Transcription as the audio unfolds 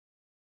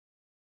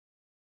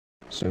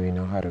So you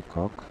know how to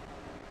cook?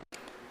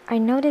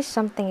 I noticed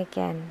something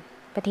again,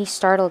 but he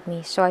startled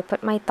me, so I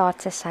put my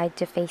thoughts aside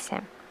to face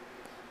him.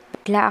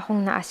 Bigla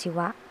akong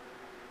naasiwa.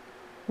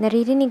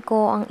 Naririnig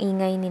ko ang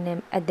ingay ni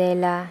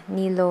Adela,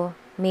 Nilo,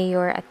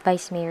 Mayor at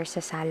Vice Mayor sa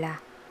sala.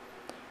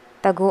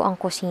 Tago ang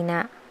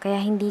kusina,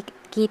 kaya hindi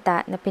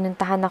kita na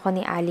pinuntahan ako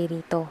ni Ali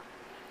rito.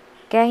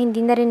 Kaya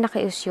hindi na rin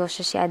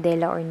nakiusyoso si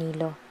Adela or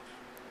Nilo.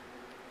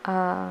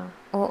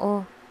 Oo,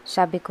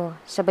 sabi ko,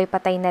 sabay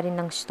patay na rin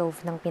ng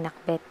stove ng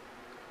pinakbet.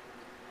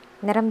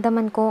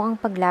 Naramdaman ko ang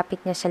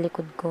paglapit niya sa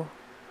likod ko.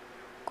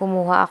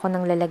 Kumuha ako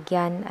ng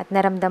lalagyan at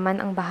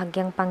naramdaman ang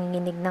bahagyang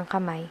panginginig ng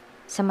kamay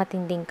sa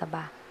matinding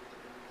kaba.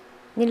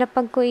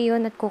 Nilapag ko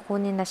iyon at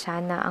kukunin na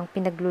sana ang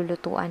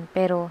pinaglulutuan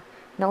pero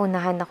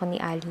naunahan ako ni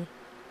Ali.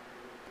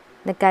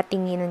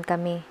 Nagkatinginan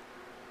kami.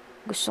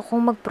 Gusto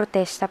kong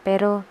magprotesta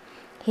pero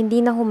hindi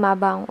na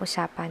humaba ang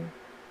usapan.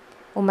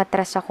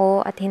 Umatras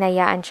ako at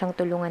hinayaan siyang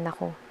tulungan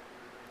ako.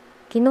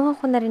 Kinuha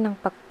ko na rin ang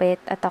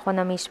pakpet at ako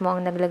na mismo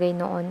ang naglagay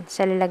noon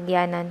sa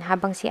lalagyanan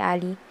habang si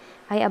Ali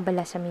ay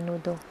abala sa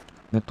minudo.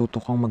 Natuto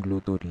kang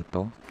magluto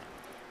rito?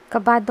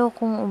 Kabado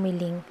kong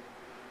umiling.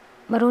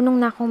 Marunong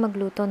na akong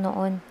magluto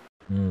noon.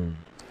 Hmm.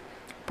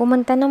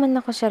 Pumunta naman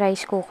ako sa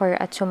rice cooker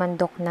at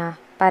sumandok na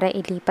para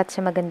ilipat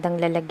sa magandang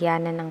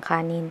lalagyanan ng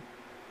kanin.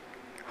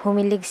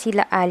 Humilig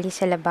sila Ali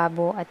sa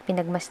lababo at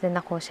pinagmasdan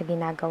ako sa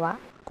ginagawa.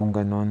 Kung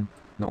ganon,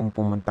 noong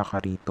pumunta ka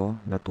rito,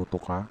 natuto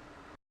ka?